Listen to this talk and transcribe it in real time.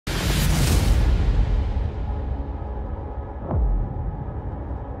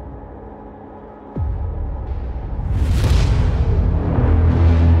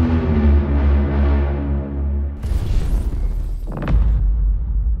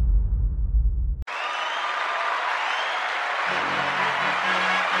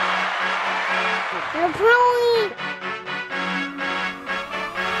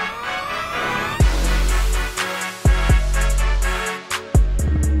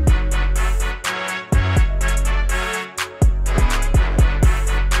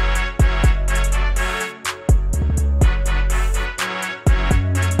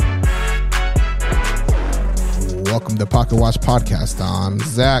the Pocket Watch Podcast. I'm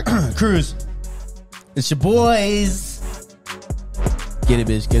Zach Cruz. It's your boys. Get it,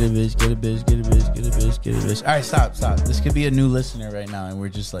 bitch. Get it, bitch. Get it, bitch. Get it, bitch. Get it, bitch. Get it, bitch. All right, stop. This could be a new listener right now, and we're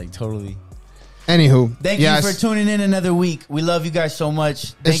just like totally. Anywho, thank you for tuning in another week. We love you guys so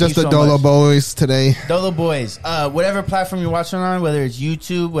much. It's just the Dolo Boys today. Dolo Boys. Whatever platform you're watching on, whether it's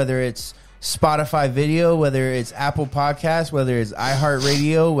YouTube, whether it's Spotify video, whether it's Apple Podcasts, whether it's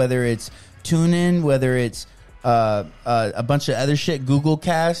iHeartRadio, whether it's TuneIn, whether it's a bunch of other shit, Google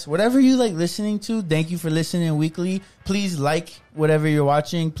Cast, whatever you like listening to. Thank you for listening weekly. Please like whatever you're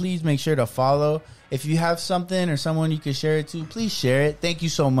watching. Please make sure to follow. If you have something or someone you can share it to, please share it. Thank you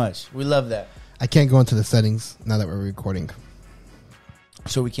so much. We love that. I can't go into the settings now that we're recording.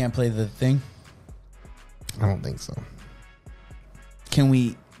 So we can't play the thing? I don't think so. Can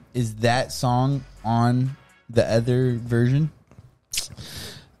we... Is that song on the other version?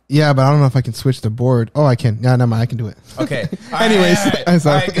 Yeah, but I don't know if I can switch the board. Oh, I can. Yeah, no, I can do it. Okay. Anyways.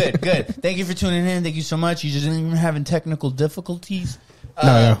 All right, good. Thank you for tuning in. Thank you so much. You just didn't even having technical difficulties.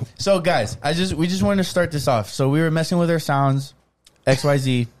 No. So, guys, we just wanted to start this off. So we were messing with our sounds,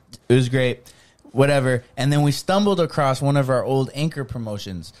 XYZ. It was great. Whatever, and then we stumbled across one of our old Anchor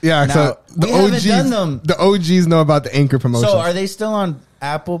promotions. Yeah, now, so the OGs, done them. The OGs know about the Anchor promotions. So are they still on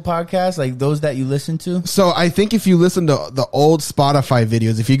Apple Podcasts, like those that you listen to? So I think if you listen to the old Spotify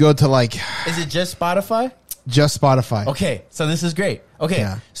videos, if you go to like, is it just Spotify? Just Spotify. Okay, so this is great. Okay,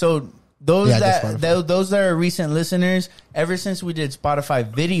 yeah. So those that are recent listeners, ever since we did Spotify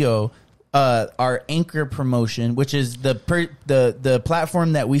video. Our Anchor promotion, which is the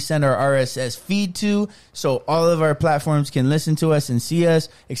platform that we send our RSS feed to, so all of our platforms can listen to us and see us,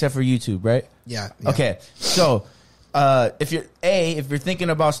 except for YouTube, right? Yeah. Okay, so if you're thinking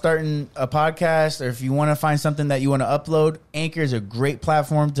about starting a podcast, or if you want to find something that you want to upload, Anchor is a great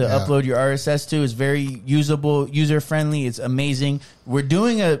platform to upload your RSS to. It's very usable, user friendly. It's amazing. We're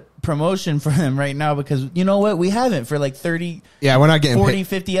doing a promotion for them right now because you know what, we haven't for like 30 we're not getting 40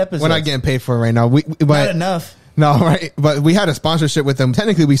 50 episodes. We're not getting paid for it right now. But not enough. No, right? But we had a sponsorship with them.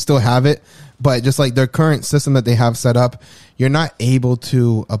 Technically we still have it, but just like their current system that they have set up, you're not able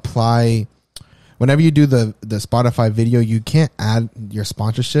to apply. Whenever you do the Spotify video, you can't add your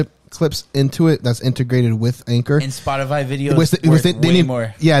sponsorship clips into it. That's integrated with Anchor. And Spotify videos they need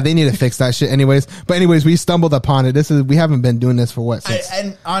more. Yeah, they need to fix that shit anyways. But anyways, we stumbled upon it. We haven't been doing this for what, since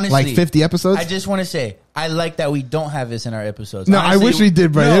and honestly, like 50 episodes? I just want to say, I like that we don't have this in our episodes. No, honestly, I wish we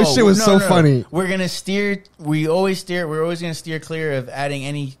did, bro. This shit was so funny. We're going to steer, we're always going to steer clear of adding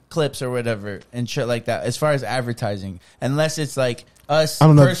any clips or whatever and shit like that as far as advertising. Unless it's like us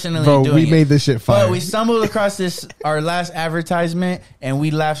personally bro, doing we made this shit fire. But we stumbled across our last advertisement, and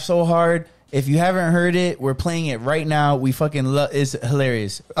we laughed so hard. If you haven't heard it, we're playing it right now. We fucking love. It's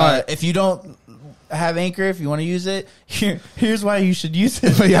hilarious. If you don't have Anchor, if you want to use it, here's why you should use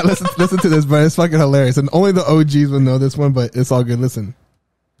it. But yeah, listen to this, bro. It's fucking hilarious, and only the OGs will know this one. But it's all good. Listen.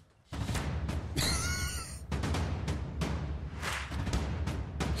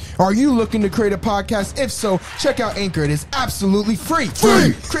 Are you looking to create a podcast? If so, check out Anchor. It is absolutely free.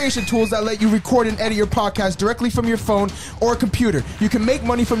 Creation tools that let you record and edit your podcast directly from your phone or computer. You can make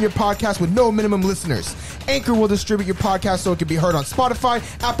money from your podcast with no minimum listeners. Anchor will distribute your podcast so it can be heard on Spotify,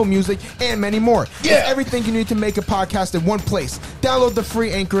 Apple Music, and many more. Yeah. It's everything you need to make a podcast in one place. Download the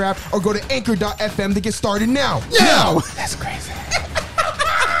free Anchor app or go to anchor.fm to get started now. Yeah. Now. That's crazy.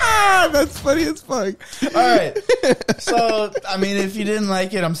 That's funny as fuck. All right. So, I mean, if you didn't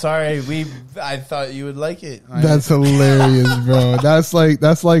like it, I'm sorry. I thought you would like it. That's hilarious, bro. That's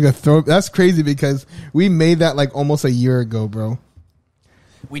like a throw. That's crazy because we made that like almost a year ago, bro.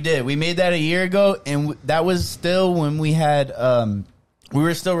 We did. We made that a year ago, and that was still when we had we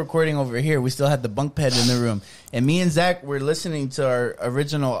were still recording over here. We still had the bunk bed in the room, and me and Zach were listening to our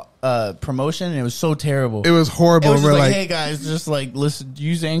original promotion, and it was so terrible. It was horrible. It was just like, hey guys, just like listen,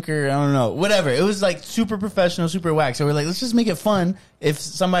 use Anchor. I don't know, whatever. It was like super professional, super whack. So we're like, let's just make it fun if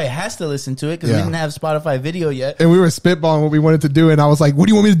somebody has to listen to it because we didn't have Spotify video yet. And we were spitballing what we wanted to do, and I was like, "What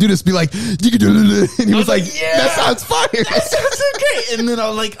do you want me to do this?" Be like, "You can do it," and he was like, "Yeah, that sounds fire. That sounds great." And then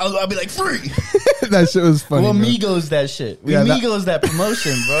I'll be like, "Free." That shit was funny. Well, Migos that shit. Migos that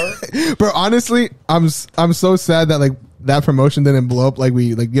promotion, bro. Bro, honestly, I'm so sad that like that promotion didn't blow up like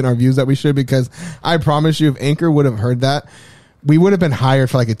we like get our views that we should, because I promise you, if Anchor would have heard that, we would have been hired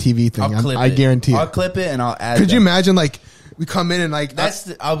for like a TV thing. I guarantee. I'll clip it and I'll add. Could you imagine like we come in and like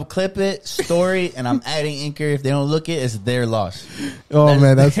I'll clip it story and I'm adding Anchor. If they don't look it's their loss. Oh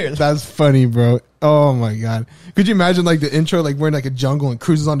man, that's funny, bro. Oh my god. Could you imagine like the intro, like we're in like a jungle and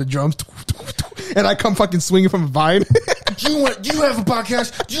Cruz is on the drums, and I come fucking swinging from a vine. Do you have a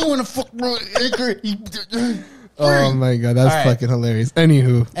podcast? Do you want to fuck Anchor? Oh my god, that's All right. fucking hilarious.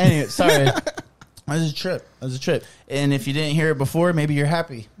 Anywho, Sorry. That was a trip. And if you didn't hear it before, maybe you're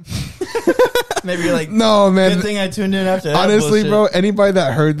happy. Maybe you're like, no man. good thing I tuned in after that. Honestly, bullshit. bro, anybody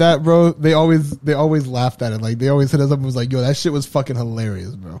that heard that, bro, they always laughed at it. Like they always hit us up and was like, "Yo, that shit was fucking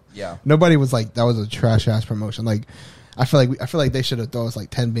hilarious, bro." Yeah. Nobody was like, "That was a trash ass promotion." Like, I feel like they should have thrown us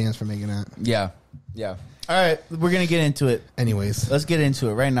like 10 bands for making that. Yeah. All right, we're gonna get into it. Anyways, Let's get into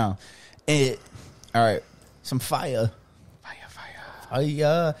it right now. All right, some fire.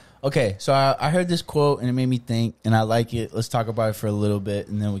 Okay, so I heard this quote and it made me think, and I like it. Let's talk about it for a little bit,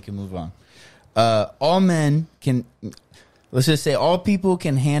 and then we can move on. All men can, let's just say, all people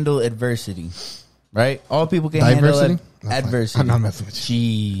can handle adversity, right? All people can diversity? handle adversity. I'm not messing with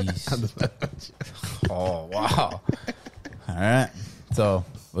you. Jeez. Oh wow. All right. So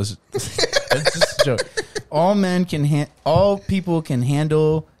that's just a joke. All people can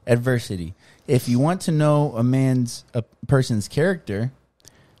handle adversity. If you want to know a person's character,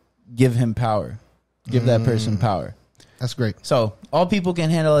 give him power. Give that person power. That's great. So all people can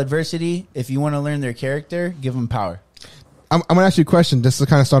handle adversity. If you want to learn their character, give them power. I'm gonna ask you a question just to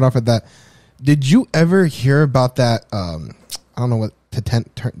kind of start off with that. Did you ever hear about that? I don't know what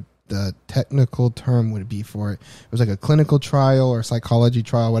the technical term would be for it. It was like a clinical trial or psychology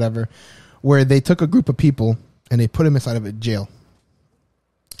trial, whatever, where they took a group of people and they put them inside of a jail,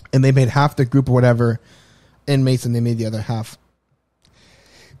 and they made half the group or whatever inmates, and they made the other half.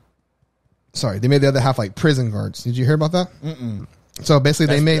 Sorry, they made the other half like prison guards. Did you hear about that? Mm-mm. So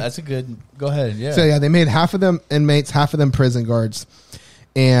basically, That's a good. Go ahead. Yeah. So yeah, they made half of them inmates, half of them prison guards,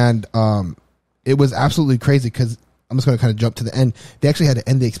 and it was absolutely crazy because I'm just going to kind of jump to the end. They actually had to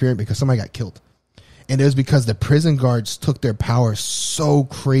end the experiment because somebody got killed, and it was because the prison guards took their power so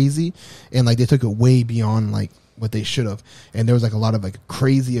crazy, and like they took it way beyond like what they should have, and there was like a lot of like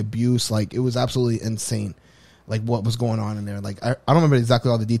crazy abuse. Like it was absolutely insane, like what was going on in there. Like I don't remember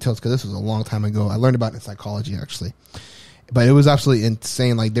exactly all the details because this was a long time ago. I learned about it in psychology actually. But it was absolutely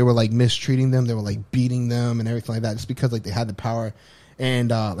insane. Like they were like mistreating them. They were like beating them and everything like that just because like they had the power.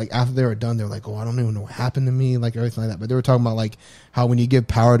 And like after they were done, they were like, "Oh, I don't even know what happened to me," like everything like that. But they were talking about like how when you give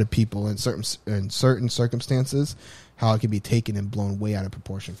power to people in certain circumstances, how it can be taken and blown way out of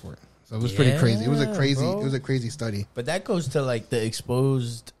proportion for it. So it was pretty crazy. It was a crazy study. But that goes to like the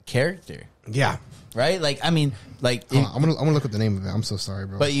exposed character, Yeah. right? Like I mean, like I'm gonna look up the name of it. I'm so sorry,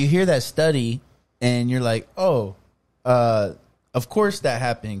 bro. But you hear that study and you're like, oh, of course that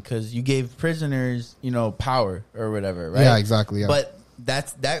happened because you gave prisoners, power or whatever, right? Yeah, exactly. Yeah. But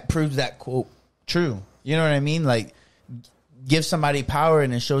that proves that quote true. You know what I mean? Like, give somebody power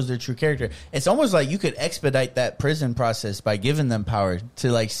and it shows their true character. It's almost like you could expedite that prison process by giving them power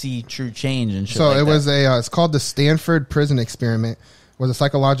to like see true change and shit. So like it that. was it's called the Stanford Prison Experiment. It was a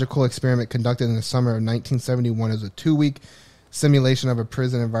psychological experiment conducted in the summer of 1971. It was a 2-week simulation of a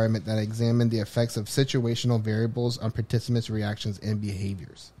prison environment that examined the effects of situational variables on participants' reactions and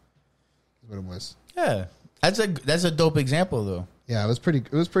behaviors. That's what it was. Yeah, that's a dope example though. Yeah, it was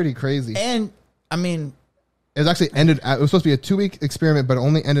pretty crazy. And I mean, it was actually ended. It was supposed to be a 2-week experiment, but it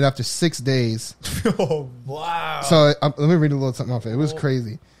only ended after 6 days. oh wow! So let me read a little something off it. It was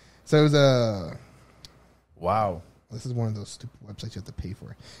crazy. So it was wow. This is one of those stupid websites you have to pay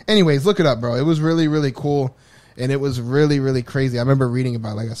for. Anyways, look it up, bro. It was really, really cool. And it was really, really crazy. I remember reading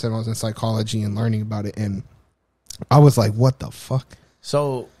about it, like I said, when I was in psychology and learning about it. And I was like, what the fuck?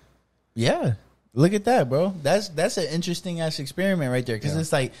 So, yeah. Look at that, bro. That's an interesting ass experiment right there. Because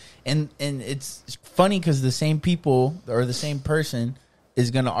it's like, and it's funny because the same people or the same person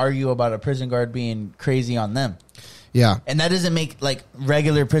is going to argue about a prison guard being crazy on them. Yeah. And that doesn't make like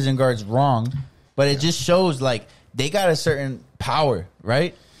regular prison guards wrong. But it just shows like they got a certain power,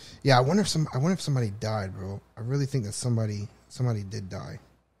 right? Yeah, I wonder if somebody died, bro. I really think that somebody did die.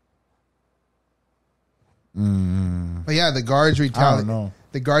 But yeah, the guards retaliated.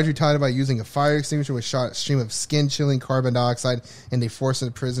 The guards retaliated by using a fire extinguisher, which shot a stream of skin-chilling carbon dioxide, and they forced the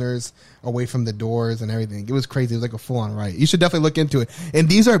prisoners away from the doors and everything. It was crazy. It was like a full-on riot. You should definitely look into it. And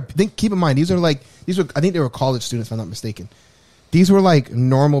keep in mind, I think they were college students, if I'm not mistaken. These were like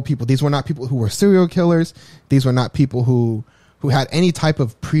normal people. These were not people who were serial killers. These were not people who had any type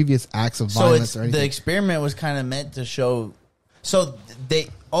of previous acts of violence or anything. The experiment was kind of meant to show. So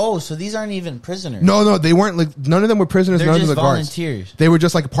these aren't even prisoners. No, they weren't. Like none of them were prisoners. They're none just of them were guards. volunteers. They were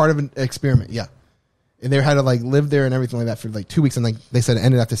just like a part of an experiment. Yeah, and they had to like live there and everything like that for like 2 weeks. And like they said, it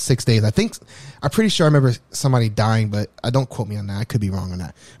ended after 6 days. I'm pretty sure I remember somebody dying, but I don't quote me on that. I could be wrong on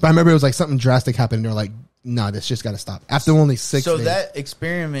that. But I remember it was like something drastic happened. And they were like, "No, this just got to stop." After only 6 days. So that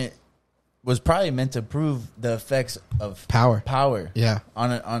experiment was probably meant to prove the effects of power. Power. Yeah.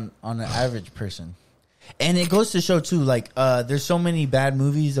 On an average person. And it goes to show too, like, there's so many bad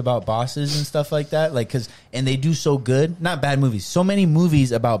movies about bosses and stuff like that, like, and they do so good. Not bad movies, so many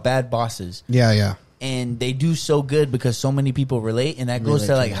movies about bad bosses. Yeah. And they do so good because so many people relate, and that goes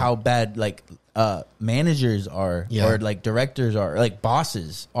to like how bad like managers are, or like directors are, like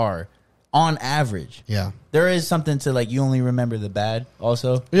bosses are, on average. Yeah, there is something to like you only remember the bad.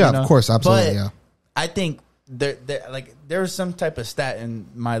 Also, yeah, you know? Of course, absolutely. But yeah, I think there was some type of stat in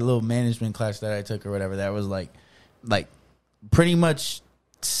my little management class that I took or whatever that was like pretty much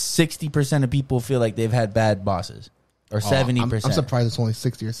 60% of people feel like they've had bad bosses. Or 70%. I'm surprised it's only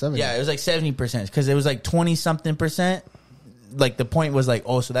 60 or 70. Yeah, it was like 70% because it was like 20-something%. Like the point was like,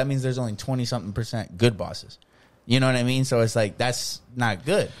 oh, so that means there's only 20-something% good bosses. You know what I mean? So it's like that's not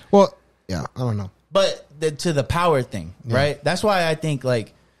good. Well, yeah, I don't know. But to the power thing, right? That's why I think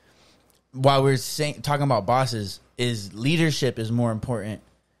like while we're talking about bosses, is leadership is more important.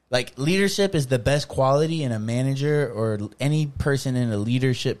 Like leadership is the best quality in a manager or any person in a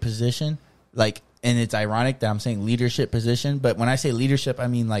leadership position. Like. And it's ironic that I'm saying leadership position, but when I say leadership, I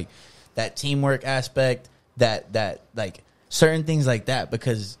mean like that teamwork aspect, that like certain things like that,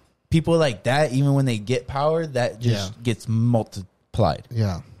 because people like that, even when they get power, that just gets multiplied.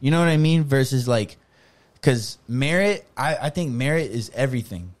 Yeah. You know what I mean? Versus like, because merit, I think merit is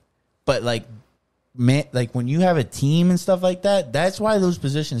everything. But like, like when you have a team and stuff like that, that's why those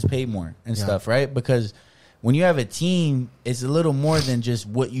positions pay more and stuff, right? Because when you have a team, it's a little more than just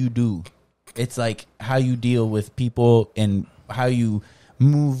what you do. It's like how you deal with people and how you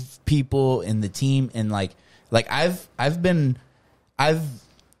move people in the team. And like I've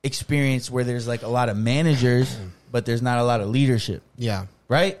experienced where there's like a lot of managers, but there's not a lot of leadership. Yeah.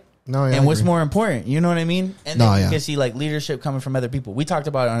 Right? No, yeah. And what's more important? You know what I mean? And then you can see like leadership coming from other people. We talked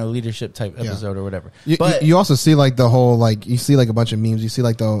about it on a leadership type episode or whatever. But you also see like the whole, like you see like a bunch of memes. You see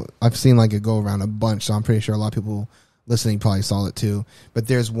like I've seen like it go around a bunch. So I'm pretty sure a lot of people listening probably saw it too. But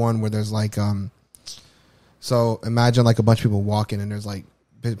there's one where there's like so imagine like a bunch of people walking and there's like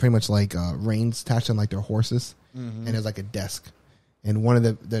pretty much like reins attached on like their horses, and there's like a desk, and one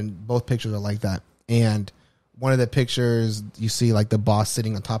of then both pictures are like that, and one of the pictures you see like the boss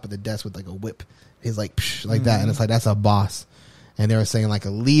sitting on top of the desk with like a whip. He's like psh, like that, and it's like that's a boss. And they were saying like a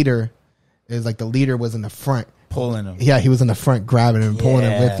leader is like the leader was in the front pulling him. Yeah, he was in the front grabbing him and pulling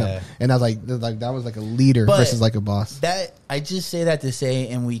him with him. And I was like that was like a leader versus like a boss. That I just say that to say,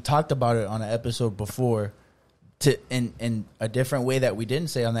 and we talked about it on an episode before, in a different way that we didn't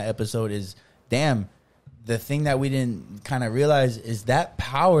say on that episode is, damn, the thing that we didn't kind of realize is that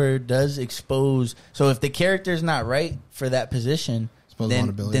power does expose. So if the character's not right for that position,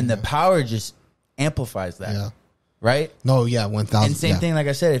 then the power just amplifies that. Yeah. Right? No, yeah, 1,000. And same thing, like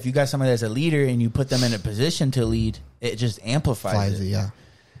I said, if you got somebody that's a leader and you put them in a position to lead, it just amplifies it. Yeah.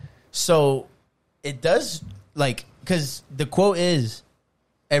 So it does, like, because the quote is,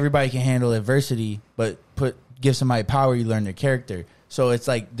 everybody can handle adversity, but give somebody power, you learn their character. So it's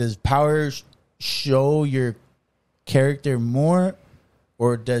like, does power show your character more,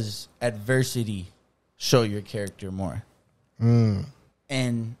 or does adversity show your character more? And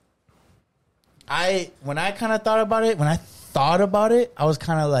when I kind of thought about it, I was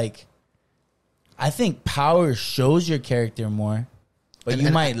kind of like, I think power shows your character more, but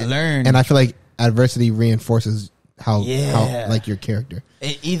you might learn. And I feel like adversity reinforces how like your character.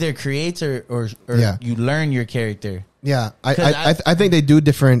 It either creates or you learn your character. Yeah, I think they do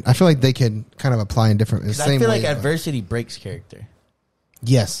different. I feel like they can kind of apply in different. The same I feel way, like adversity breaks character.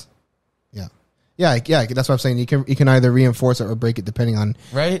 Yes. Yeah. That's what I'm saying. You can either reinforce it or break it depending on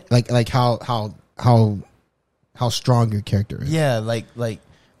like how strong your character is. Yeah, like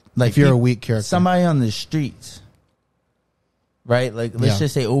if you're a weak character, somebody on the streets, right? Like let's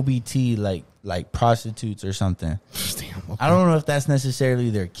just say OBT, like prostitutes or something. Damn, okay. I don't know if that's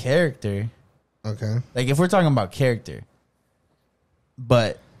necessarily their character. Okay. Like if we're talking about character,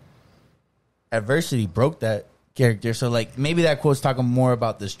 but adversity broke that character. So like maybe that quote's talking more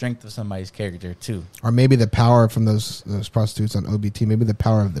about the strength of somebody's character too. Or maybe the power from those prostitutes on OBT. Maybe the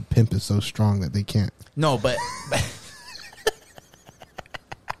power of the pimp is so strong that they can't. No, but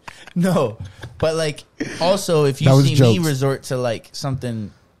no, but like also if you see me resort to like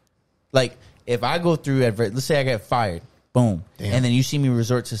something, like if I go through let's say I get fired, boom, and then you see me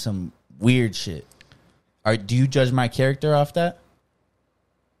resort to some weird shit. Do you judge my character off that?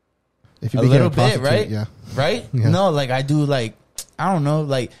 If you a little bit, right? Yeah. Right? Yeah. No, like I do, like I don't know,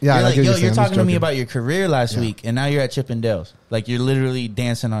 like you're like, yo, you're talking to me about your career last week, and now you're at Chippendales. Like you're literally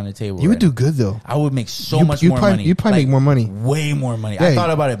dancing on the table. You would do good though. I would make much more money. You'd probably make more money, way more money. I thought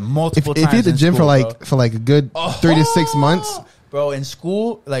about it multiple times. If you're at the gym for like a good 3 to 6 months, Bro, in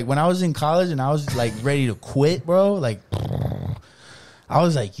school, like when I was in college and I was like ready to quit, bro, like I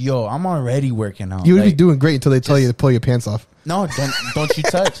was like, yo, I'm already working out. You would like, be doing great until they tell you to pull your pants off. No, don't you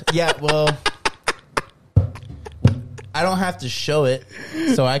touch. Yeah, well, I don't have to show it,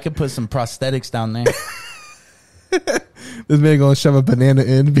 so I could put some prosthetics down there. This man gonna shove a banana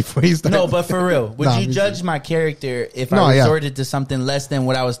in before he starts. No, but for real, would you judge my character if I resorted to something less than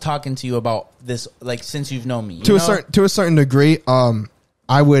what I was talking to you about this? Like, since you've known me, to a certain degree,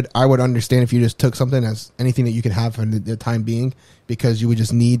 I would understand if you just took something as anything that you could have for the time being, because you would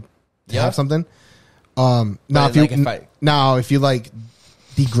just need to have something. Now if you like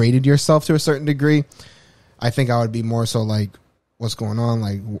degraded yourself to a certain degree, I think I would be more so like, what's going on?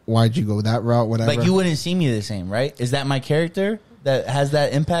 Like, why'd you go that route? Whatever. Like, you wouldn't see me the same, right? Is that my character that has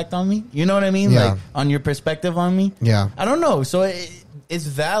that impact on me? You know what I mean? Yeah. Like, on your perspective on me? Yeah. I don't know. So it's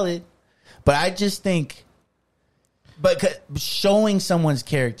valid, but I just think, but showing someone's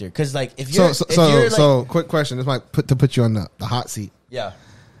character, because like if you're so quick question. This might put you on the hot seat. Yeah.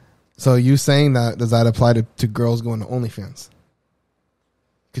 So you saying that, does that apply to girls going to OnlyFans?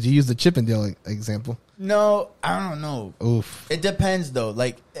 Because you use the Chippendale example. No, I don't know. Oof. It depends though.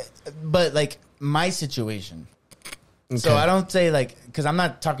 Like, but like my situation. Okay. So I don't say like, because I'm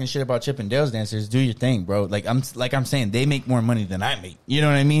not talking shit about Chippendales dancers. Do your thing, bro. Like I'm saying, they make more money than I make. You know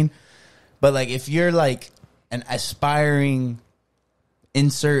what I mean? But like, if you're like an aspiring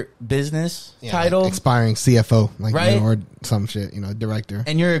insert business title, expiring CFO, like, right? You know, or some shit, director,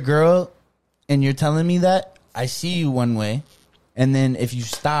 and you're a girl, and you're telling me that, I see you one way. And then if you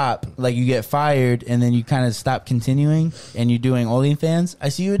stop, like you get fired, and then you kind of stop continuing, and you're doing OnlyFans, I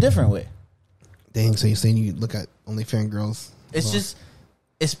see you a different way. Dang, so you're saying you look at OnlyFans girls? It's just,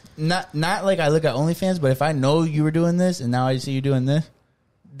 it's not like I look at OnlyFans, but if I know you were doing this, and now I see you doing this,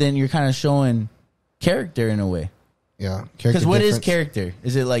 then you're kind of showing character in a way. Yeah. Because what is character?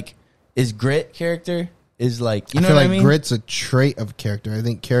 Is it like, is grit character? Is like, you know what I mean? Grit's a trait of character. I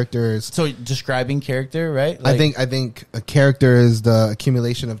think character is... So describing character, right? Like, I think a character is the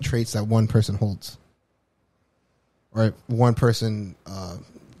accumulation of traits that one person holds. Or one person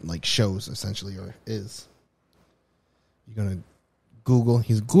like shows, essentially, or is. You're going to Google.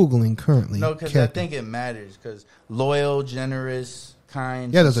 He's Googling currently. No, because I think it matters. Because loyal, generous,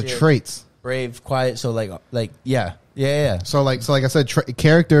 kind. Yeah, those are traits. Brave, quiet. So like yeah. So like I said,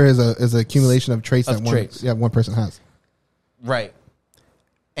 character is an accumulation of traits one person has. Right.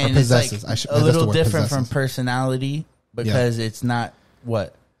 And it's like a little different from personality, because it's not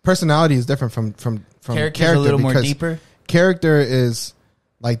what personality is different from character. A little more deeper. Character is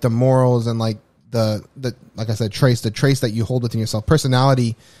like the morals and like the like I said, traits, the traits that you hold within yourself.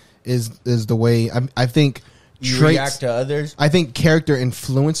 Personality is the way I think. You react to others. I think character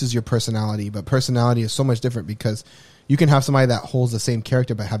influences your personality, but personality is so much different, because you can have somebody that holds the same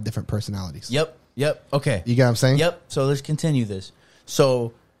character but have different personalities. Yep. Okay. You get what I'm saying? Yep. So let's continue this.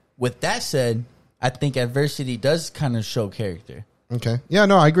 So with that said, I think adversity does kind of show character. Okay. Yeah,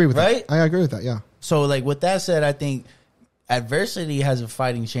 no, I agree with that. I agree with that, yeah. So like with that said, I think adversity has a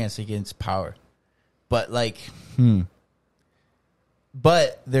fighting chance against power. But like,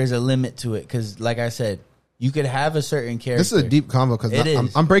 but there's a limit to it, because like I said, you could have a certain character. This is a deep combo, because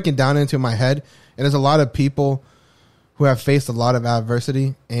I'm breaking down into my head, and there's a lot of people who have faced a lot of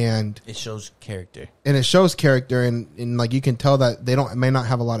adversity, and it shows character. And it shows character, and like you can tell that they may not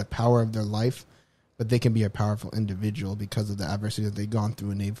have a lot of power of their life, but they can be a powerful individual because of the adversity that they've gone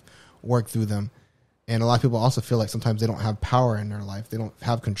through and they've worked through them. And a lot of people also feel like sometimes they don't have power in their life. They don't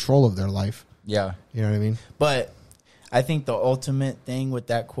have control of their life. Yeah. You know what I mean? But I think the ultimate thing with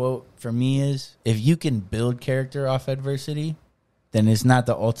that quote for me is, if you can build character off adversity, then it's not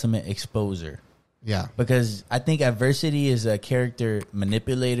the ultimate exposer. Yeah. Because I think adversity is a character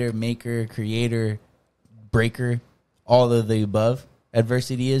manipulator, maker, creator, breaker, all of the above.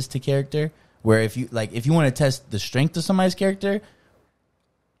 Adversity is to character. Where if you want to test the strength of somebody's character,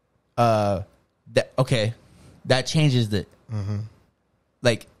 that changes the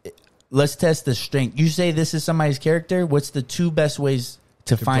like. Let's test the strength. You say this is somebody's character. What's the two best ways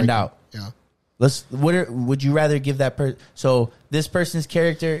to find out? Yeah. Would you rather give that person? So this person's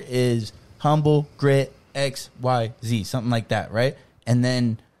character is humble, grit, X, Y, Z, something like that, right? And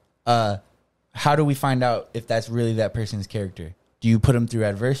then, how do we find out if that's really that person's character? Do you put them through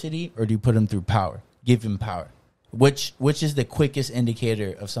adversity, or do you put them through power? Give them power. Which is the quickest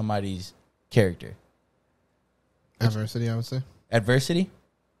indicator of somebody's character? Adversity, I would say. Adversity?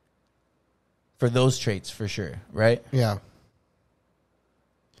 For those traits, for sure, right? Yeah.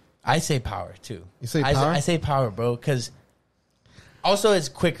 I say power, too. You say power? I say power, bro, because also it's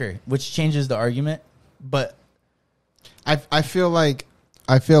quicker, which changes the argument, but I feel like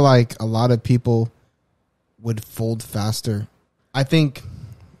a lot of people would fold faster. I think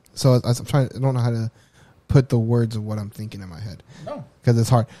so. I'm trying. I don't know how to put the words of what I'm thinking in my head. No, because it's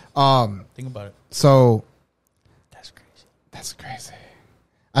hard. Think about it. So that's crazy. That's crazy.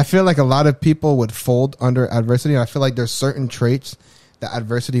 I feel like a lot of people would fold under adversity. And I feel like there's certain traits that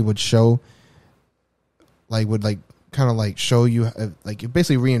adversity would show, kind of like show you, like you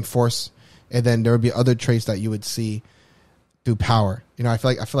basically reinforce, and then there would be other traits that you would see through power. You know, I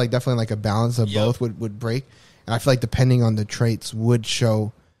feel like definitely like a balance of both would break, and I feel like depending on the traits would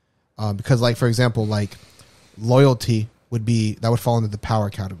show, because like for example, like loyalty that would fall into the power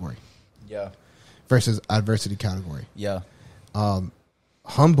category. Yeah. Versus adversity category. Yeah.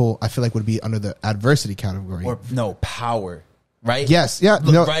 Humble, I feel like would be under the adversity category. Or no, power. Right? Yes. Yeah.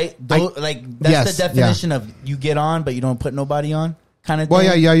 No, right? That's the definition of you get on, but you don't put nobody on kind of thing. Well,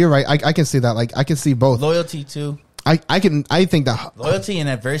 yeah, you're right. I can see that. Like, I can see both. Loyalty, too. I think that... Loyalty and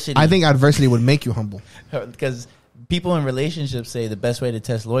adversity. I think adversity would make you humble. Because people in relationships say the best way to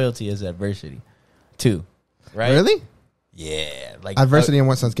test loyalty is adversity, too. Right? Really? Yeah. Like adversity in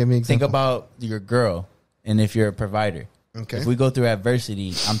what sense? Give me an example. Think about your girl, and if you're a provider. Okay. If we go through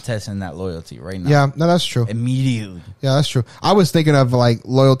adversity, I'm testing that loyalty right now. Yeah, no, that's true. Immediately. Yeah, that's true. I was thinking of like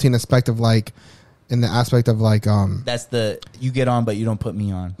loyalty in the aspect of like that's the you get on but you don't put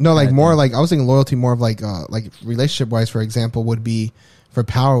me on. No, like more like I was thinking loyalty more of like relationship wise, for example, would be for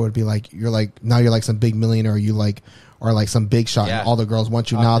power would be like you're like now you're like some big millionaire, or like some big shot and all the girls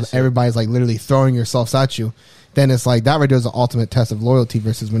want you. Opposite. Now everybody's like literally throwing yourselves at you. Then it's like that right there is the ultimate test of loyalty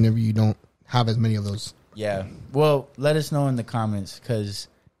versus whenever you don't have as many of those. Yeah. Well, let us know in the comments, because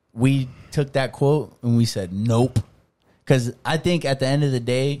we took that quote and we said nope. Because I think at the end of the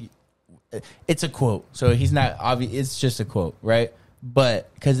day, it's a quote. So he's not obvious. It's just a quote, right?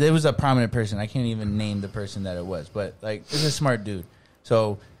 But because it was a prominent person. I can't even name the person that it was. But like, it's a smart dude.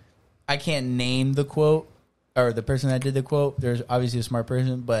 So I can't name the quote or the person that did the quote. There's obviously a smart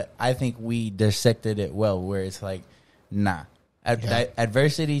person. But I think we dissected it well, where it's like, nah.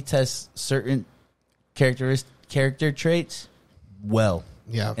 Adversity tests certain character traits well.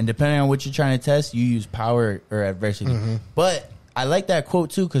 Yeah. And depending on what you're trying to test, you use power or adversity. Mm-hmm. But I like that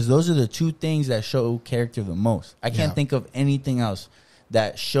quote too, because those are the two things that show character the most. I can't think of anything else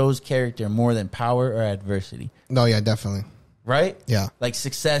that shows character more than power or adversity. No, yeah, definitely. Right? Yeah. Like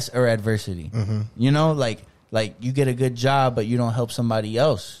success or adversity. Mm-hmm. You know, like you get a good job, but you don't help somebody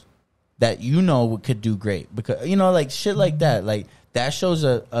else that you know could do great. Because, you know, like shit like that. Like that shows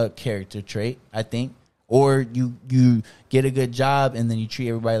a character trait, I think. Or you get a good job and then you treat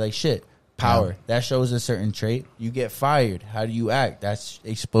everybody like shit. Power. That shows a certain trait. You get fired. How do you act? That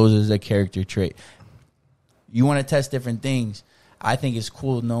exposes a character trait. You want to test different things. I think it's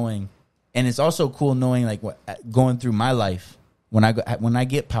cool knowing, and it's also cool knowing like what going through my life when I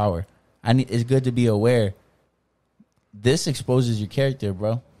get power. It's good to be aware. This exposes your character,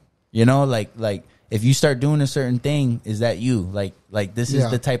 bro. You know, like if you start doing a certain thing, is that you? Like this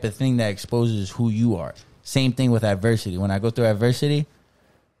is the type of thing that exposes who you are. Same thing with adversity. When I go through adversity,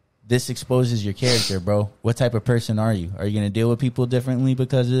 this exposes your character, bro. What type of person are you? Are you going to deal with people differently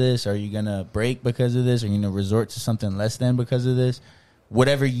because of this? Are you going to break because of this? Are you going to resort to something less than because of this?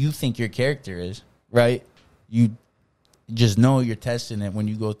 Whatever you think your character is, right? You just know you're testing it when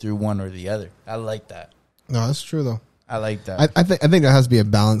you go through one or the other. I like that. No, that's true though. I like that. I think there has to be a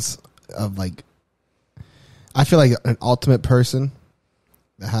balance of like. I feel like an ultimate person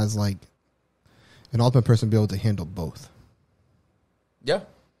that has like an ultimate person be able to handle both. Yeah.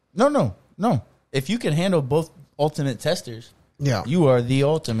 No. If you can handle both ultimate testers, yeah, you are the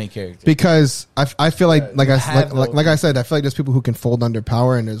ultimate character. Because I feel like I said, I feel like there's people who can fold under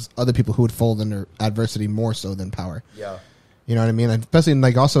power, and there's other people who would fold under adversity more so than power. Yeah. You know what I mean? And especially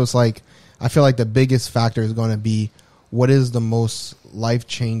like also it's like I feel like the biggest factor is going to be what is the most life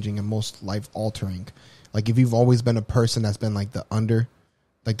changing and most life altering. Like if you've always been a person that's been like the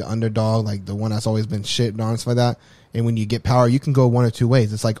underdog, like the one that's always been shitted on, stuff like that. And when you get power, you can go one or two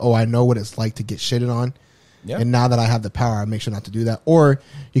ways. It's like, oh, I know what it's like to get shitted on. Yep. And now that I have the power, I make sure not to do that. Or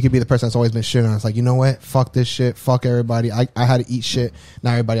you could be the person that's always been shitted on. It's like, you know what? Fuck this shit. Fuck everybody. I had to eat shit.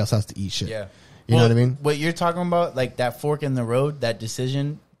 Now everybody else has to eat shit. Yeah. You know what I mean? What you're talking about, like that fork in the road, that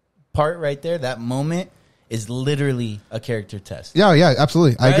decision part right there, that moment is literally a character test. Yeah,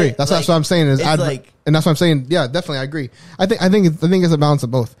 absolutely. I agree. That's what I'm saying. And that's what I'm saying. Yeah, definitely, I agree. I think it's a balance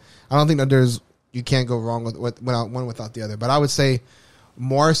of both. I don't think that you can't go wrong without one without the other. But I would say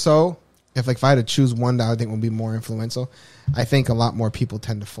more so if I had to choose one that I think would be more influential. I think a lot more people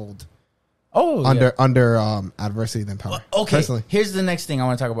tend to fold. Under adversity than power. Okay. Personally. Here's the next thing I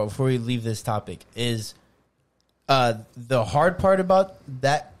want to talk about before we leave this topic is The hard part about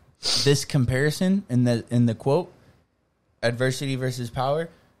this comparison in the quote, adversity versus power,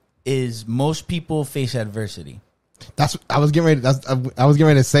 is most people face adversity. I was getting ready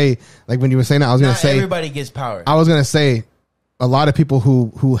to say, like, when you were saying that, I was going to say everybody gets power. I was going to say a lot of people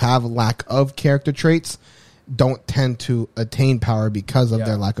who have lack of character traits don't tend to attain power because of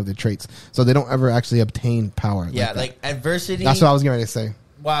their lack of the traits. So they don't ever actually obtain power. Yeah, like adversity. That's what I was getting ready to say.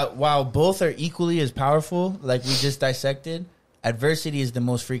 While both are equally as powerful, like we just dissected, adversity is the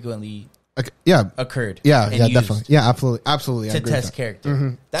most frequently occurred. Yeah, definitely. Yeah, absolutely. To test character.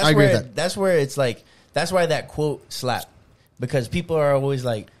 Mm-hmm. I agree with that. That's where it's like, that's why that quote slapped. Because people are always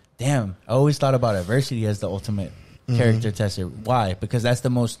like, damn, I always thought about adversity as the ultimate character tester. Why? Because that's the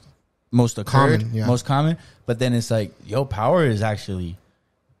most occurred, most common. But then it's like, yo, power is actually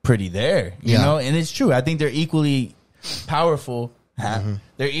pretty there, you know? And it's true. I think they're equally powerful.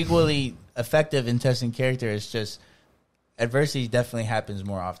 They're equally effective in testing character. It's just adversity definitely happens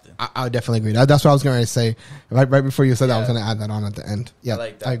more often. I would definitely agree. That's what I was going to say. Right before you said that, I was going to add that on at the end. Yeah,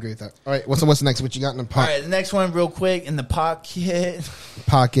 I agree with that. All right, what's the next? What you got in the pocket? All right, the next one real quick in the pocket.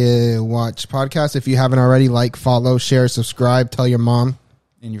 Pocket Watch Podcast. If you haven't already, like, follow, share, subscribe, tell your mom.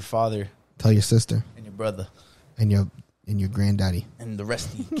 And your father. Tell your sister. And your brother. And your granddaddy. And the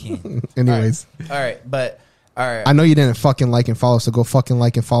rest of you can. Anyways. All right, but... All right. I know you didn't fucking like and follow, so go fucking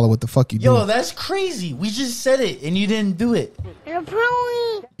like and follow. What the fuck you doing? Yo, that's crazy. We just said it, and you didn't do it.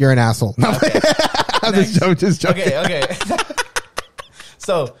 You're an asshole. No. Okay. I'm just joking. Okay.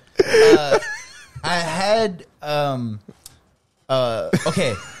 So, I had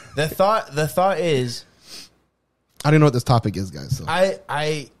okay. The thought is, I don't know what this topic is, guys. So.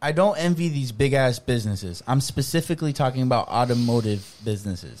 I don't envy these big ass businesses. I'm specifically talking about automotive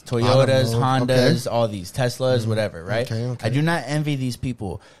businesses, Toyotas, Hondas, all these Teslas, whatever. Right? Okay. I do not envy these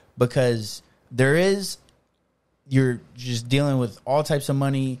people because you're just dealing with all types of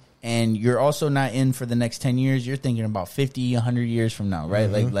money, and you're also not in for the next 10 years. You're thinking about 50, 100 years from now,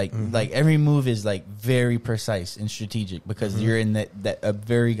 right? Like every move is like very precise and strategic because you're in that a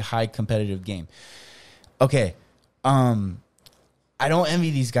very high competitive game. Okay. I don't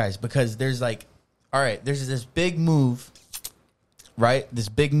envy these guys because there's like, all right, there's this big move, right? This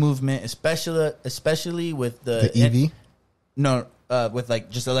big movement, especially with the EV. With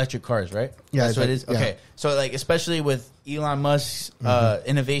like just electric cars, right? Yeah, that's what it is. Yeah. Okay, so like especially with Elon Musk's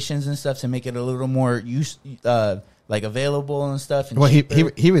innovations and stuff to make it a little more like available and stuff. And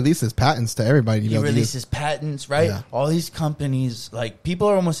he releases patents to everybody. He releases patents, right? Yeah. All these companies, like people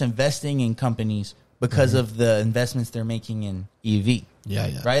are almost investing in companies because of the investments they're making in EV.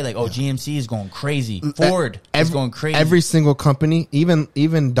 Yeah. Right? Like, GMC is going crazy. Ford is going crazy. Every single company,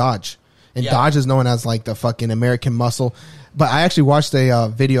 even Dodge. And Dodge is known as like the fucking American muscle. But I actually watched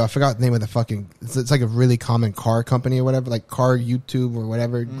a video. I forgot the name of the fucking... It's like a really common car company or whatever. Like car YouTube or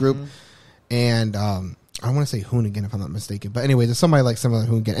whatever group. And I want to say Hoonigan if I'm not mistaken. But anyways, it's somebody like similar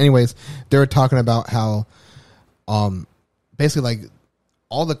to Hoonigan. Anyways, they were talking about how basically like...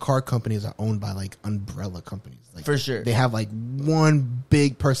 all the car companies are owned by like umbrella companies. Like, for sure. They have like one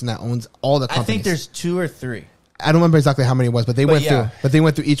big person that owns all the companies. I think there's 2 or 3. I don't remember exactly how many it was, but they went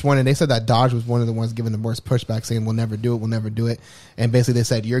through each one, and they said that Dodge was one of the ones giving the worst pushback, saying we'll never do it. And basically they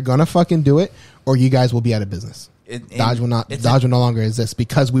said, you're gonna fucking do it or you guys will be out of business. Dodge will no longer exist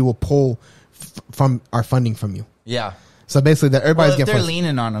because we will pull from our funding from you. Yeah. So basically that everybody's getting they're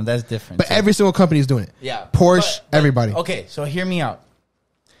leaning on them, that's different. But every single company is doing it. Yeah. Porsche, everybody. Okay, so hear me out.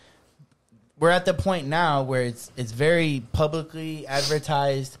 We're at the point now where it's very publicly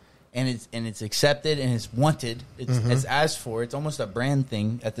advertised and it's accepted and it's wanted. It's asked for. It's almost a brand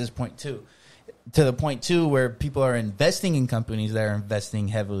thing at this point too. To the point too where people are investing in companies that are investing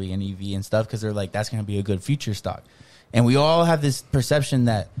heavily in EV and stuff because they're like, that's going to be a good future stock. And we all have this perception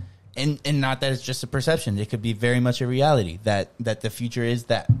that, and not that it's just a perception. It could be very much a reality that the future is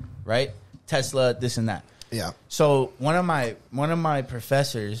that, right? Tesla, this and that. Yeah. So one of my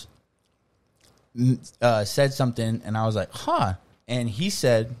professors said something, and I was like, huh. And he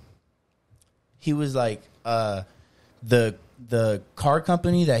said, he was like, the car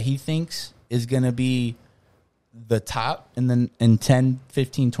company that he thinks is going to be the top in 10,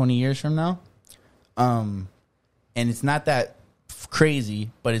 15, 20 years from now. And it's not that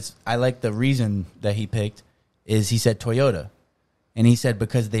crazy, but I like the reason that he picked is he said Toyota. And he said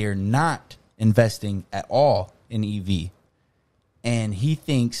because they are not investing at all in EV. And he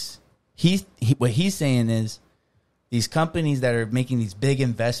thinks what he's saying is these companies that are making these big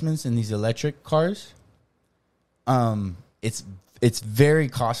investments in these electric cars, it's very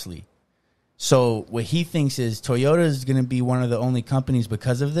costly. So what he thinks is Toyota is going to be one of the only companies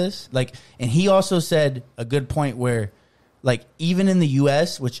because of this. Like, and he also said a good point where, like, even in the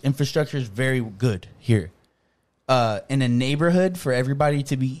U.S., which infrastructure is very good here, in a neighborhood for everybody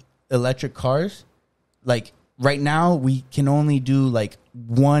to be electric cars, like right now we can only do like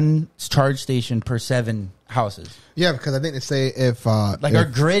one charge station per 7 houses. Yeah, because I think they say if our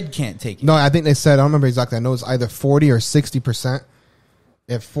grid can't take it. No, I think they said, I don't remember exactly. I know it's either 40 or 60%.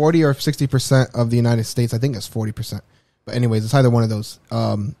 If 40 or 60% of the United States, I think it's 40%. But anyways, it's either one of those.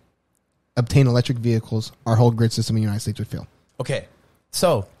 Obtain electric vehicles, our whole grid system in the United States would fail. Okay.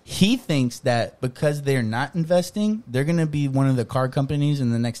 So he thinks that because they're not investing, they're going to be one of the car companies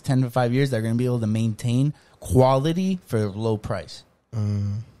in the next 10 to 5 years that are going to be able to maintain quality for a low price.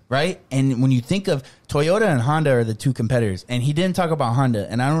 Right? And when you think of Toyota and Honda are the two competitors, and he didn't talk about Honda,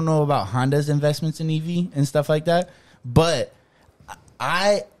 and I don't know about Honda's investments in EV and stuff like that, but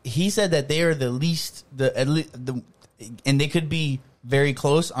he said that they are the least, and they could be very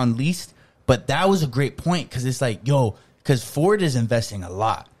close on least, but that was a great point because it's like, because Ford is investing a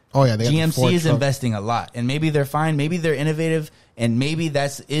lot. Oh yeah, GMC is investing a lot, and maybe they're fine, maybe they're innovative, and maybe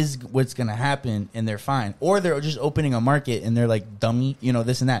is what's going to happen, and they're fine, or they're just opening a market and they're like dummy,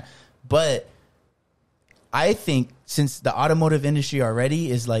 this and that. But I think since the automotive industry already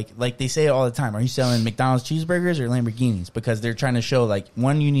is like they say it all the time, are you selling McDonald's cheeseburgers or Lamborghinis? Because they're trying to show like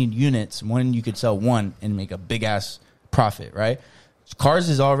one, you need units, one you could sell one and make a big ass profit, right? Cars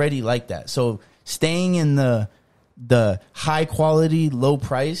is already like that. So staying in the high quality, low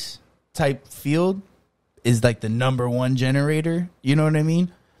price type field is like the number one generator. You know what I mean?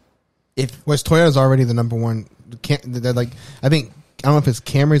 Whereas Toyota's already the number one. They're like, I don't know if it's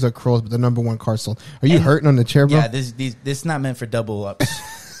Camrys or Corollas, but the number one car sold. Are you hurting on the chair, bro? Yeah, this is not meant for double ups.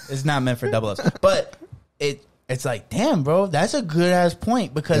 It's not meant for double ups. But it's like, damn, bro, that's a good ass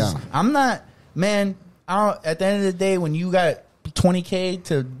point because I'm not, man. At the end of the day, when you got $20K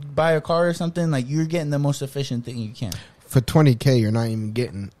to buy a car or something, like you're getting the most efficient thing you can. For $20K, you're not even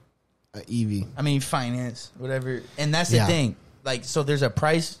getting an EV. I mean, finance, whatever, and that's the thing. Like, so there's a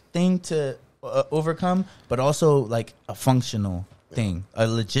price thing to overcome, but also like a functional thing, a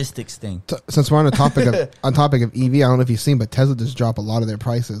logistics thing. Since we're on the topic of EV, I don't know if you've seen, but Tesla just dropped a lot of their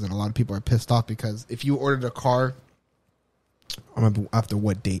prices, and a lot of people are pissed off because if you ordered a car, I don't remember after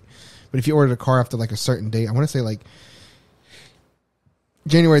what date, but if you ordered a car after like a certain date, I want to say like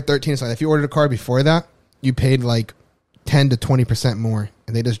January 13th. So if you ordered a car before that, you paid like 10 to 20% more,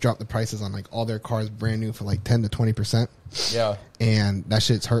 and they just dropped the prices on like all their cars brand new for like 10 to 20%. Yeah, and that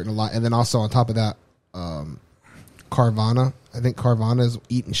shit's hurting a lot. And then also on top of that, Carvana. I think Carvana is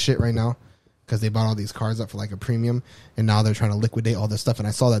eating shit right now because they bought all these cars up for like a premium, and now they're trying to liquidate all this stuff. And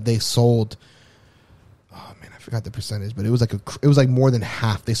I saw that they sold. Oh man, I forgot the percentage, but it was like more than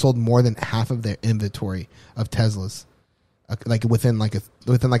half. They sold more than half of their inventory of Teslas, like within like a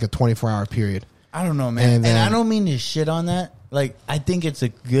 24-hour period. I don't know, man, and I don't mean to shit on that. Like, I think it's a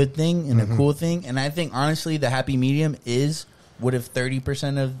good thing and a cool thing, and I think honestly the happy medium is what if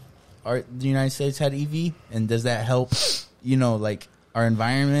 30% of the United States had EV, and does that help, like our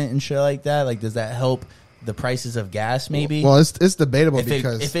environment and shit like that? Like, does that help the prices of gas? Maybe. Well, it's debatable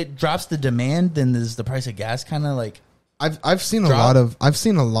because if it drops the demand, then does the price of gas kind of like I've seen a lot of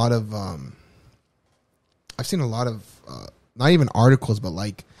not even articles, but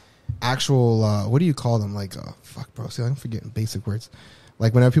like actual what do you call them? Like fuck, bro. See, I'm forgetting basic words.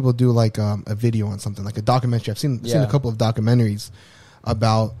 Like whenever people do like a video on something, like a documentary. I've seen a couple of documentaries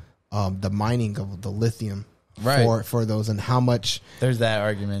about the mining of the lithium for those, and how much there's that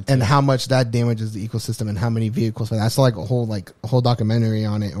argument too. And how much that damages the ecosystem, and how many vehicles. I saw like a whole documentary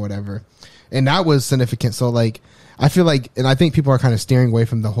on it or whatever, and that was significant. So like I feel like, and I think people are kind of steering away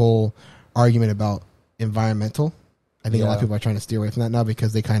from the whole argument about environmental. I think a lot of people are trying to steer away from that now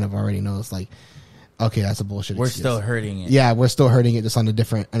because they kind of already know it's like, okay, that's a bullshit We're excuse. still hurting it. Yeah, we're still hurting it, just on a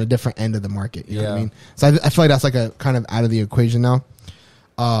different end of the market. You know what I mean? So I feel like that's like a kind of out of the equation now.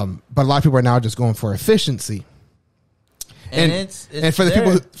 But a lot of people are now just going for efficiency. And it's for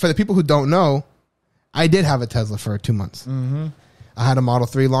the people who don't know, I did have a Tesla for 2 months. Mm-hmm. I had a Model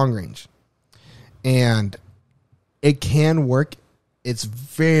 3 long range, and it can work. It's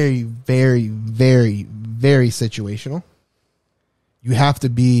very, very, very, very situational. You have to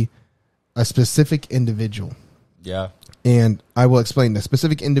be a specific individual. Yeah. And I will explain. The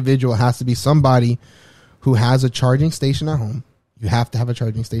specific individual has to be somebody who has a charging station at home. You have to have a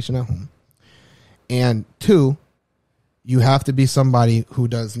charging station at home. And 2, you have to be somebody who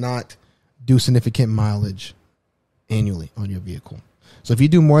does not do significant mileage annually on your vehicle. So if you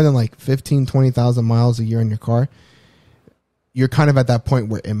do more than like 15, 20,000 miles a year in your car, you're kind of at that point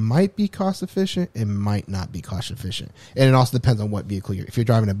where it might be cost efficient, it might not be cost efficient. And it also depends on what vehicle if you're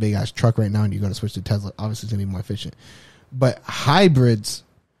driving a big ass truck right now and you're going to switch to Tesla, obviously it's going to be more efficient. But hybrids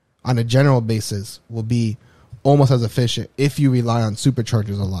on a general basis will be almost as efficient if you rely on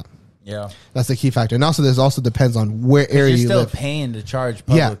superchargers a lot. Yeah. That's the key factor. And also, this also depends on where area you live. You're still paying to charge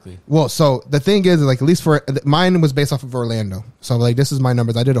publicly. Yeah. Well, so the thing is, like, at least for mine was based off of Orlando. So, like, this is my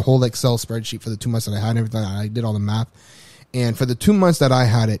numbers. I did a whole Excel spreadsheet for the 2 months that I had and everything. I did all the math. And for the 2 months that I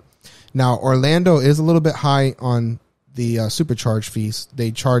had it, now Orlando is a little bit high on the supercharge fees. They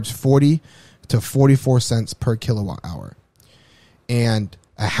charge 40 to 44 cents per kilowatt hour. And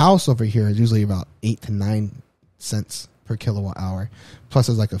a house over here is usually about 8 to 9 cents per kilowatt hour. Plus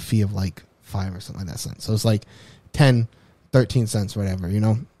there's like a fee of like 5 or something like that cents. So it's like 10, 13 cents, whatever, you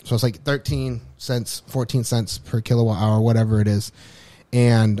know? So it's like 13 cents, 14 cents per kilowatt hour, whatever it is.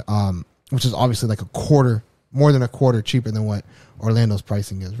 And, which is obviously like a quarter, more than a quarter cheaper than what Orlando's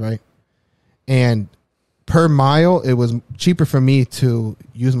pricing is, right? And per mile, it was cheaper for me to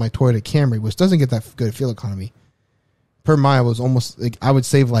use my Toyota Camry, which doesn't get that good fuel economy. Per mile was almost like, I would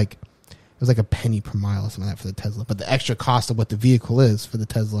save like, it was like a penny per mile or something like that for the Tesla. But the extra cost of what the vehicle is for the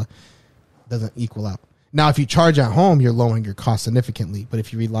Tesla doesn't equal out. Now, if you charge at home, you're lowering your cost significantly. But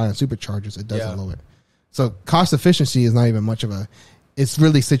if you rely on superchargers, it doesn't lower it. So cost efficiency is not even much of a, it's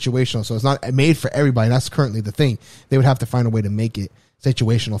really situational. So it's not made for everybody. That's currently the thing. They would have to find a way to make it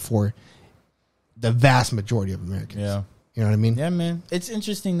situational for the vast majority of Americans. Yeah. You know what I mean? Yeah, man. It's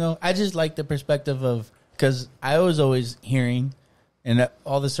interesting, though. I just like the perspective of, because I was always hearing, and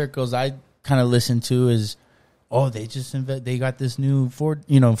all the circles I kind of listen to is, oh, they just they got this new Ford,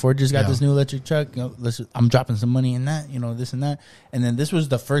 Ford just got this new electric truck. I'm dropping some money in that, this and that. And then this was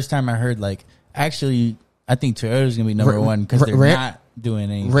the first time I heard, like, actually, I think Toyota's going to be number one because they're not doing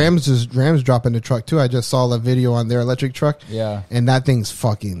anything. Rams dropping the truck, too. I just saw a video on their electric truck. Yeah. And that thing's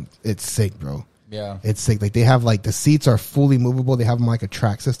it's sick, bro. Yeah. It's sick. Like, they have, like, the seats are fully movable. They have them like a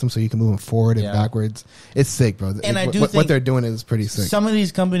track system so you can move them forward and backwards. It's sick, bro. And I do think what they're doing is pretty sick. Some of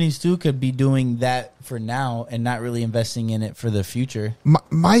these companies, too, could be doing that for now and not really investing in it for the future.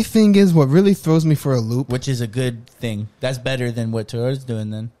 My thing is, what really throws me for a loop, which is a good thing. That's better than what Toyota's doing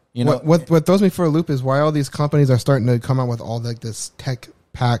then. What throws me for a loop is why all these companies are starting to come out with all like this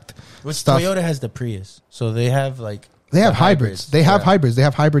tech-packed stuff. Toyota has the Prius, so they have like... They have hybrids. They have hybrids. They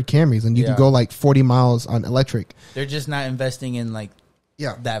have hybrid Camrys, and you can go like 40 miles on electric. They're just not investing in like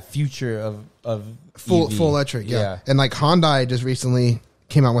that future of full EV. electric. Yeah, and like Hyundai just recently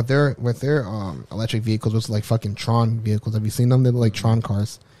came out with their electric vehicles, which is like fucking Tron vehicles. Have you seen them? They're like Tron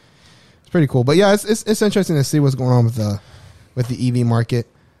cars. It's pretty cool. But yeah, it's interesting to see what's going on with the EV market.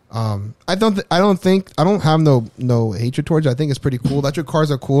 I don't have no hatred towards it. I think it's pretty cool. Electric cars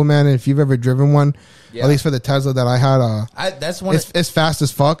are cool, man. And if you've ever driven one, at least for the Tesla that I had, that's one. It's fast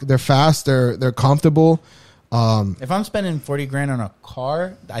as fuck. They're fast. They're comfortable. If I'm spending $40,000 on a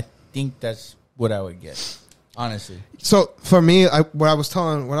car, I think that's what I would get. Honestly. So for me, what I was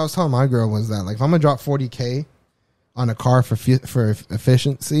telling my girl was that, like, if I'm gonna drop $40,000 on a car for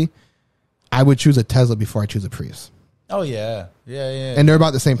efficiency, I would choose a Tesla before I choose a Prius. Oh yeah. And they're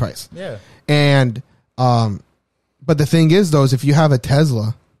about the same price. Yeah. And but the thing is, though, is if you have a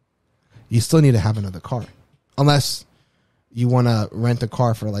Tesla, you still need to have another car, unless you want to rent a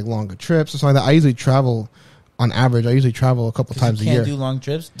car for like longer trips or something like that. I usually travel, on average, a couple times a year. You can't do long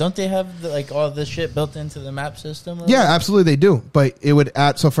trips. Don't they have like all this shit built into the map system? Yeah, absolutely they do. But it would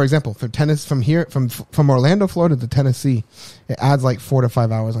add. So for example, from Orlando, Florida to Tennessee, it adds like 4 to 5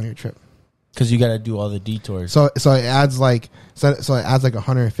 hours on your trip. Because you got to do all the detours. So it adds like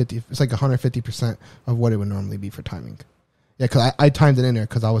 150. It's like 150% of what it would normally be for timing. Yeah, because I timed it in there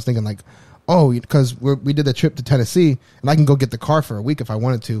because I was thinking like, because we did the trip to Tennessee and I can go get the car for a week if I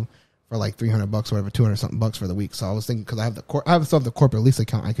wanted to for like $300 or whatever, $200 something bucks for the week. So I was thinking because I still have the corporate lease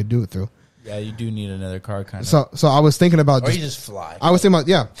account, I could do it through. Yeah, you do need another car kind of. So I was thinking about you just fly. I was thinking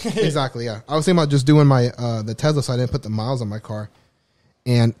about exactly. Yeah, I was thinking about just doing my the Tesla so I didn't put the miles on my car.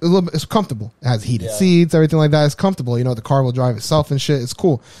 And it's comfortable. It has heated seats, everything like that. It's comfortable. The car will drive itself and shit. It's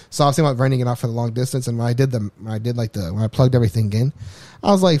cool. So I was thinking about renting it out for the long distance. And when I plugged everything in, I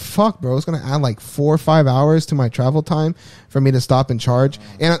was like, fuck, bro. It's going to add like 4 or 5 hours to my travel time for me to stop and charge.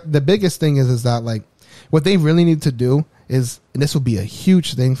 And the biggest thing is that like what they really need to do is, and this will be a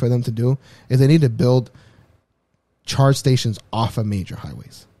huge thing for them to do, is they need to build charge stations off of major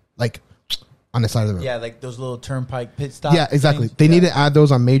highways. Like, on the side of the road. Yeah, like those little turnpike pit stops. Yeah, exactly. They need to add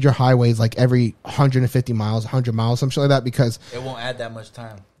those on major highways like every 150 miles, 100 miles, some shit like that, because it won't add that much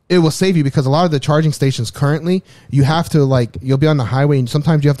time. It will save you, because a lot of the charging stations currently, you have to you'll be on the highway and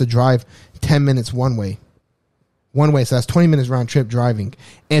sometimes you have to drive 10 minutes one way one way. So that's 20 minutes round trip driving.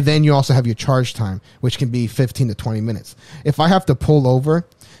 And then you also have your charge time, which can be 15 to 20 minutes. If I have to pull over,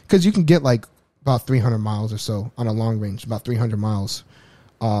 because you can get like about 300 miles or so on a long range, about 300 miles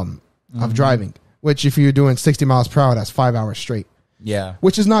of driving, which if you're doing 60 miles per hour, that's 5 hours straight. Yeah.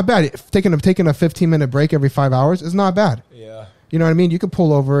 Which is not bad. Taking a 15-minute break every 5 hours is not bad. Yeah. You know what I mean? You can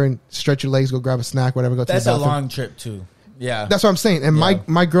pull over and stretch your legs, go grab a snack, whatever, go to the bathroom. That's a long trip too. Yeah. That's what I'm saying. And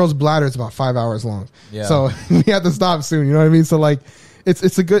my girl's bladder is about 5 hours long. Yeah. So we have to stop soon. You know what I mean? So like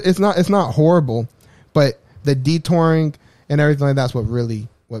it's a good, it's not horrible, but the detouring and everything like that's what really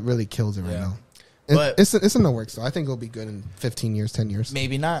kills it right now. But it's in the works though. I think it'll be good in 15 years, 10 years.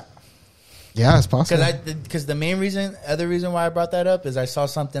 maybe not. Yeah, it's possible. Because the main other reason why I brought that up is I saw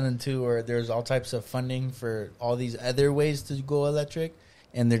something too where there's all types of funding for all these other ways to go electric,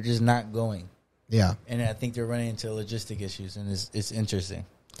 and they're just not going. Yeah, and I think they're running into logistic issues, and it's interesting.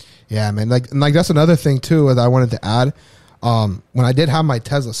 Yeah, man. Like that's another thing too that I wanted to add. When I did have my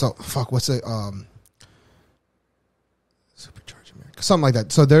Tesla, what's it? Supercharge America, something like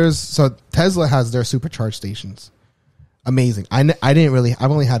that. So Tesla has their supercharge stations. Amazing. I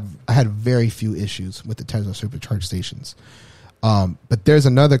had very few issues with the Tesla supercharge stations. But there's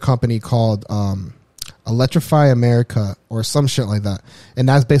another company called Electrify America or some shit like that. And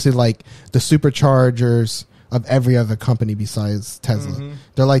that's basically like the superchargers of every other company besides Tesla. Mm-hmm.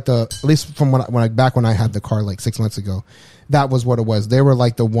 They're like at least from back when I had the car like 6 months ago, that was what it was. They were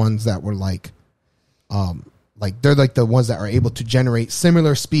like the ones that were like they're like the ones that are able to generate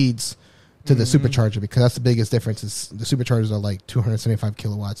similar speeds to the supercharger, because that's the biggest difference. Is the superchargers are like 275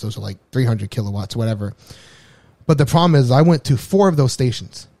 kilowatts. Those are like 300 kilowatts, whatever. But the problem is I went to 4 of those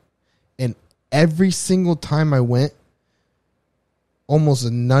stations, and every single time I went,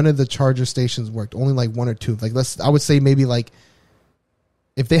 almost none of the charger stations worked. Only like 1 or 2. Like I would say maybe like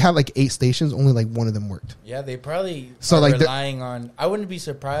if they had like 8 stations, only like 1 of them worked. Yeah, they probably are relying on. I wouldn't be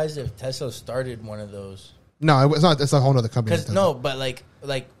surprised if Tesla started one of those. No, it was not. It's a whole other company. But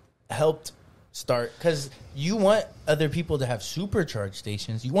like helped start, because you want other people to have supercharge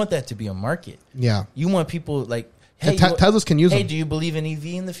stations. You want that to be a market. Yeah, you want people like, hey, Teslas can use them. Hey, do you believe in EV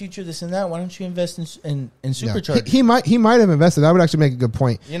in the future? This and that. Why don't you invest in superchargers? Yeah. He might have invested. That would actually make a good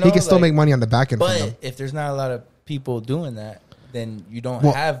point. You know, he can still make money on the back end. But if there's not a lot of people doing that, then you don't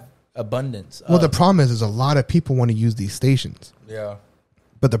have abundance. Well, the problem is there's a lot of people want to use these stations. Yeah.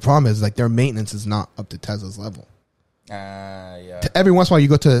 But the problem is like their maintenance is not up to Tesla's level. Yeah. Every once in a while, you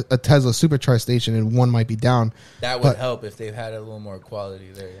go to a Tesla supercharge station and one might be down. That would help if they had a little more quality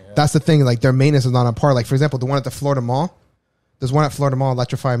there. Yeah. That's the thing. Like their maintenance is not on par. Like for example, the one at the Florida Mall. There's one at Florida Mall,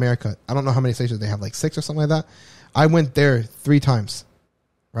 Electrify America. I don't know how many stations they have, like 6 or something like that. I went there 3 times,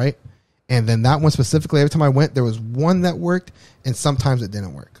 right? And then that one specifically, every time I went, there was one that worked, and sometimes it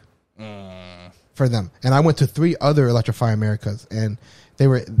didn't work for them. And I went to 3 other Electrify Americas, and they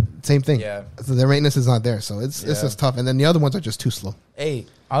were same thing. Yeah. So their maintenance is not there, so it's just tough. And then the other ones are just too slow. Hey,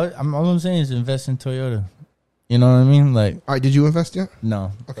 all I'm saying is invest in Toyota. You know what I mean? Like, all right, did you invest yet?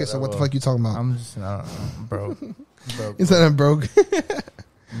 No. Okay, so what the fuck you talking about? I'm just broke. Instead of broke.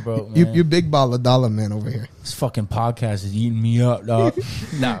 Broke, man. You big dollar man over here. This fucking podcast is eating me up, dog.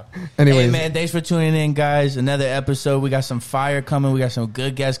 No. Anyways. Hey, man, thanks for tuning in, guys. Another episode. We got some fire coming. We got some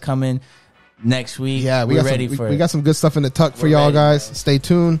good guests coming next week. Yeah, we're ready for it. We got some good stuff in the tuck for y'all, guys. Man. Stay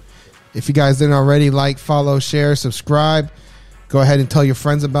tuned. If you guys didn't already, like, follow, share, subscribe. Go ahead and tell your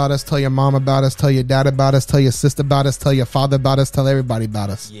friends about us. Tell your mom about us. Tell your dad about us. Tell your sister about us. Tell your father about us. Tell everybody about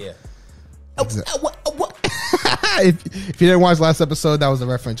us. Yeah. If you didn't watch last episode, that was the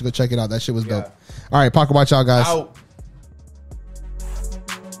reference. Go check it out. That shit was dope. All right, Pocket Watch out, guys. Out.